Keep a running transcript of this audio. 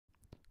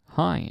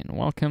Hi, and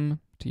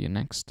welcome to your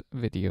next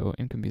video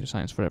in Computer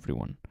Science for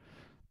Everyone.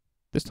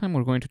 This time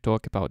we're going to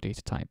talk about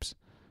data types.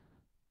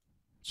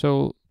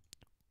 So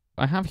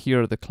I have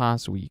here the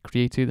class we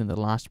created in the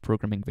last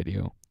programming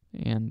video,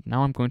 and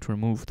now I'm going to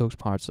remove those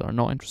parts that are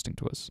not interesting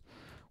to us,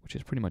 which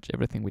is pretty much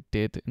everything we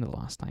did in the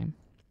last time.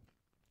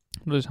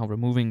 Notice how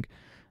removing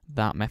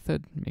that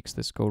method makes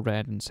this go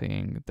red and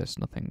saying there's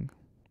nothing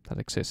that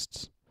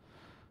exists.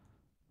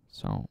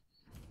 So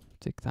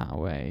take that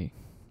away.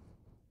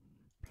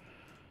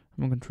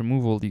 I'm going to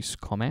remove all these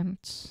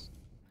comments,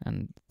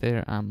 and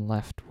there I'm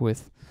left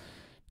with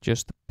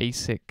just the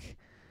basic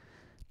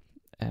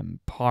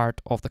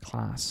part of the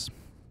class.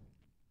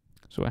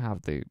 So I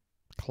have the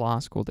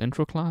class called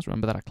intro class.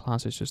 Remember that a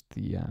class is just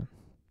the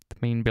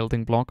main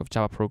building block of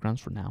Java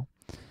programs for now.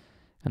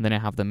 And then I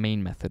have the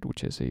main method,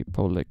 which is a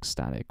public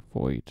static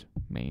void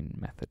main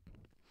method.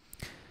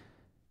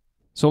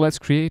 So let's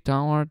create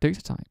our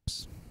data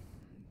types.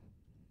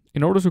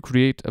 In order to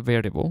create a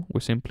variable, we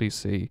simply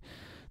say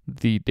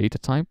the data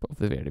type of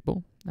the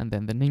variable, and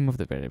then the name of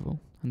the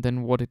variable, and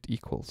then what it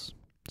equals.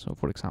 So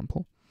for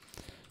example,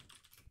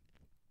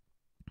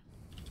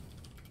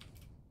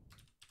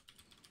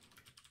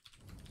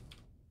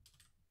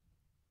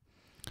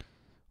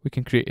 we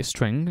can create a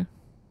string,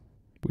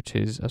 which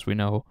is, as we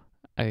know,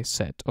 a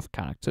set of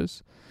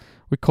characters.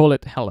 We call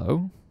it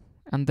hello,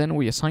 and then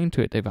we assign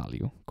to it a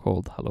value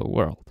called hello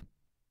world.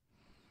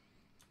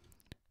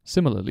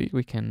 Similarly,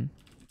 we can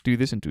do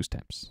this in 2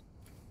 steps.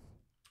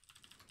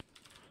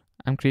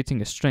 I'm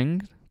creating a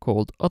string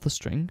called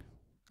otherString,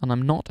 and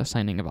I'm not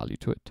assigning a value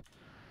to it.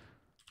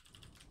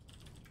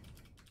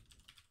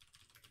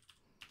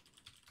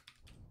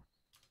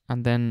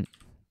 And then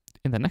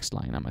in the next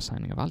line, I'm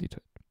assigning a value to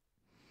it.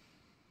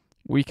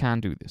 We can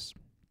do this.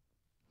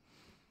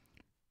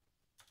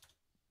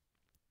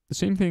 The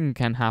same thing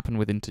can happen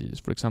with integers.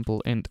 For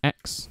example, int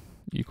x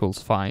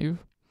equals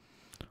 5,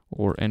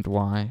 or int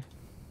y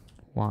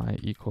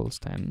equals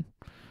 10.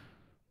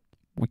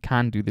 We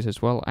can do this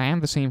as well,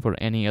 and the same for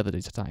any other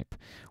data type.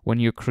 When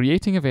you're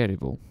creating a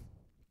variable,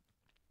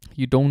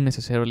 you don't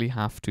necessarily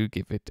have to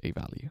give it a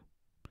value.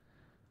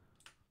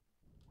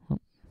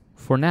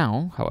 For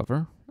now,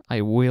 however,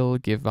 I will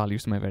give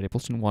values to my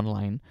variables in 1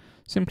 line,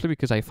 simply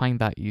because I find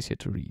that easier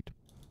to read.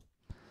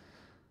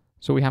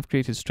 So we have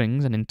created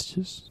strings and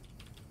integers.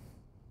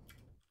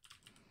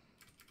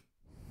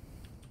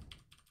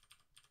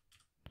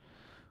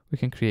 We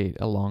can create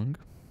a long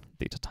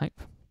data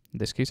type. In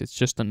this case, it's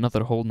just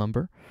another whole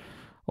number,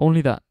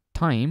 only that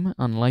time,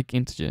 unlike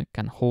integer,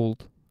 can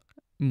hold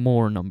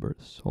more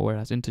numbers,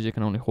 whereas integer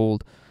can only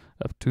hold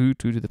up to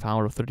 2 to the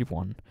power of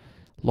 31.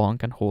 Long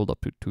can hold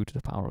up to 2 to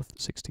the power of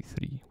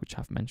 63, which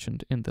I've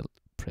mentioned in the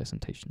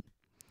presentation.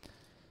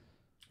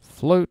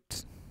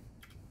 Float.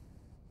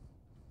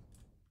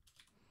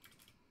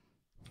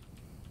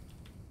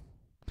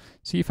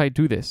 See, if I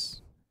do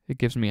this, it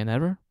gives me an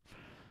error.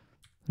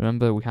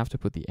 Remember, we have to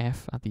put the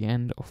f at the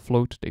end of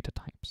float data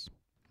types.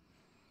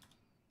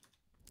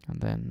 And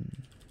then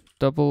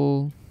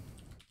double.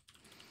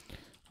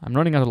 I'm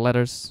running out of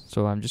letters,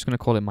 so I'm just going to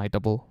call it my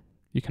double.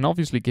 You can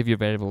obviously give your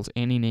variables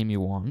any name you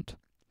want,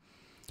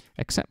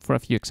 except for a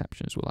few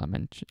exceptions. Well,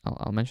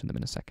 I'll mention them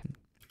in a second.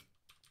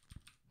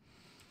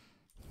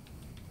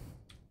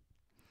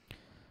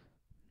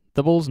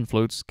 Doubles and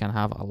floats can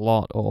have a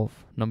lot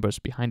of numbers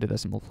behind a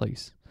decimal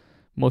place.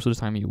 Most of the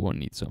time you won't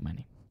need so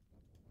many.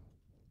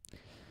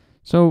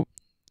 So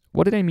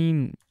what did I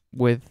mean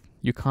with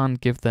you can't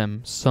give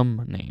them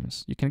some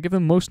names? You can give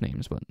them most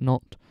names, but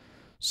not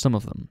some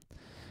of them.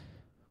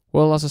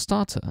 Well, as a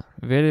starter,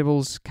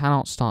 variables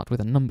cannot start with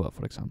a number,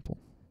 for example.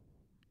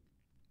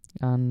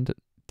 And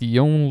the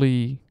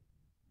only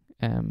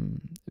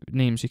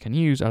names you can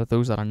use are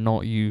those that are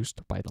not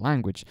used by the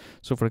language.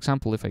 So for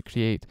example, if I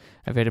create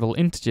a variable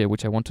integer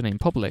which I want to name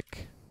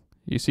public,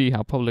 you see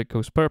how public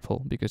goes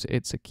purple because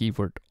it's a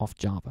keyword of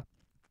Java.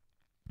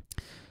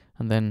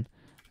 And then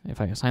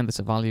if I assign this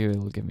a value, it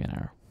will give me an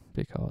error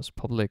because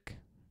public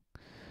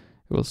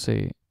will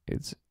say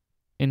it's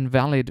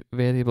invalid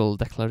variable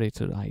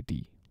declarator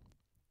ID.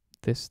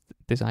 This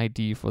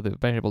ID for the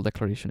variable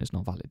declaration is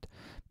not valid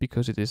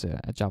because it is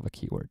a Java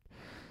keyword.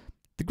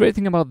 The great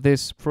thing about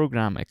this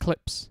program,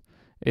 Eclipse,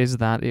 is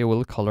that it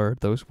will color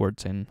those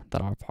words in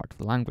that are part of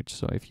the language.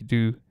 So if you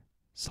do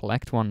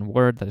select one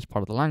word that is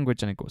part of the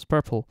language and it goes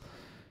purple,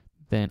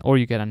 then, or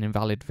you get an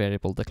invalid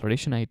variable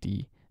declaration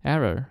ID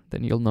error,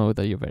 then you'll know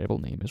that your variable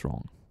name is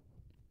wrong.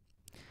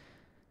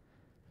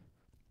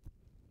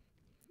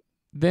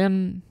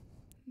 Then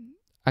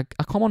a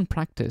common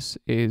practice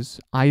is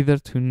either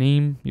to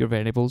name your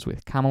variables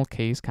with camel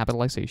case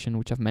capitalization,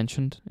 which I've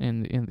mentioned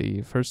in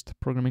the first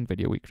programming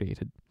video we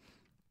created,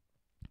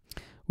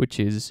 which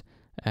is,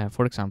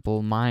 for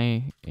example,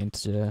 my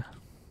integer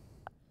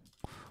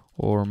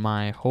or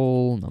my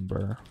whole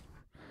number,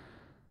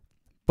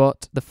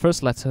 but the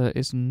first letter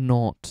is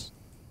not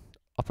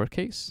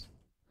uppercase.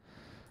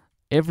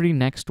 Every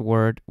next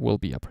word will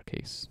be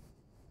uppercase.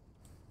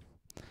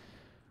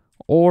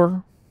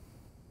 Or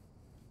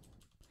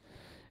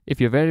If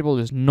your variable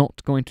is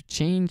not going to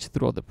change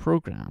throughout the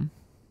program,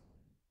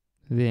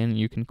 then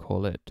you can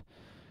call it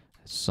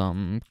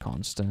some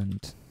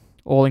constant,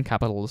 all in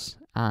capitals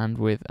and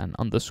with an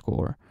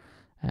underscore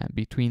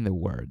between the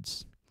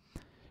words.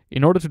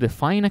 In order to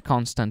define a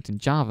constant in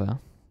Java,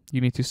 you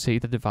need to say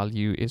that the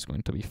value is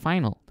going to be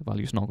final. The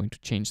value is not going to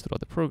change throughout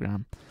the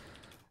program.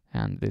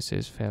 And this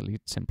is fairly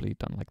simply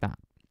done like that.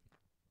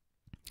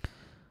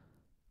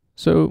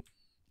 So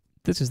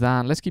this is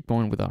that. Let's keep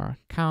going with our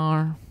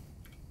car.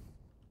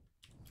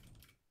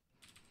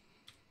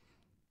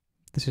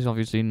 This is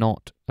obviously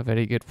not a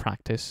very good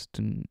practice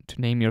to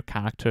name your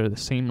character the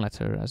same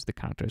letter as the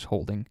character is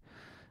holding.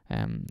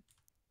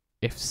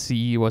 If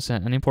C was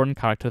an important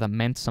character that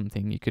meant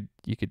something, you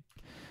could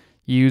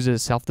use a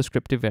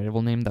self-descriptive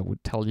variable name that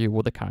would tell you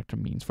what the character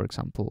means. For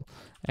example,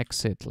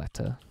 exit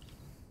letter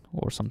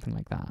or something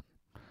like that.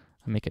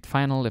 And make it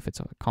final if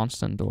it's a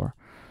constant, or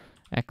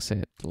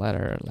exit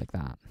letter like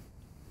that.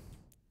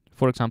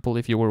 For example,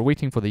 if you were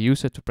waiting for the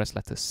user to press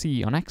letter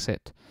C on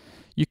exit,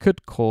 you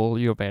could call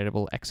your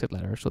variable exit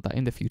letter so that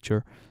in the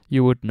future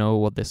you would know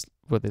what this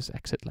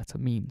exit letter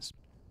means.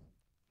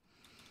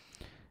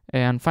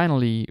 And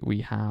finally,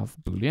 we have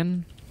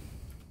Boolean.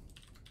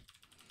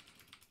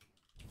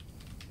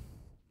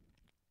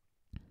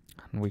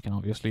 And we can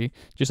obviously,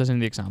 just as in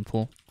the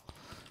example,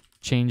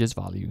 change its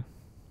value,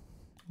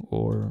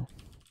 or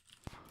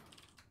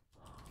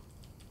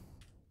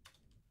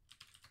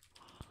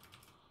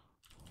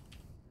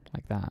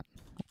like that,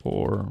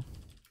 or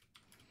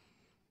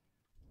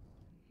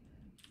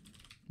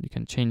you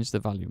can change the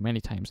value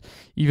many times.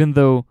 Even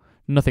though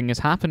nothing is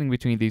happening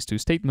between these two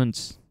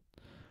statements,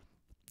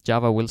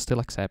 Java will still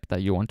accept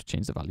that you want to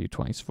change the value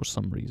twice for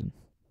some reason.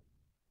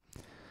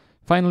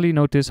 Finally,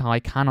 notice how I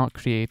cannot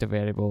create a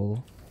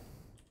variable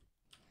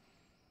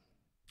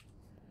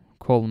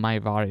called my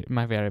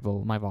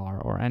variable, my var,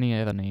 or any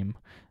other name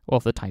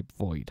of the type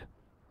void.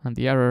 And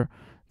the error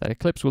that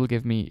Eclipse will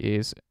give me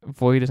is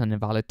void is an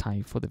invalid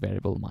type for the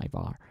variable my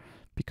var,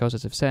 because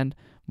as I've said,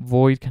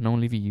 void can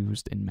only be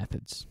used in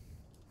methods,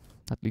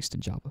 at least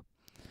in Java.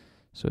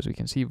 So as we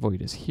can see,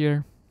 void is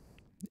here,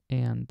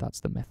 and that's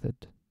the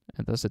method,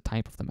 and that's the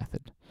type of the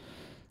method.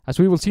 As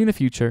we will see in the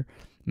future,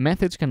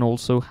 methods can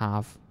also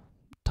have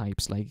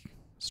types like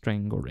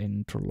string or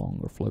int or long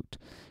or float.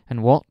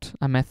 And what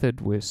a method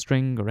with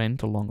string or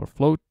int or long or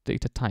float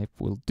data type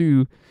will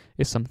do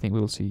is something we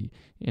will see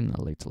in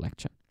a later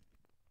lecture.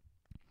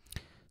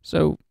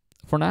 So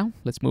for now,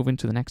 let's move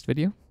into the next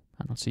video,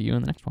 and I'll see you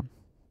in the next one.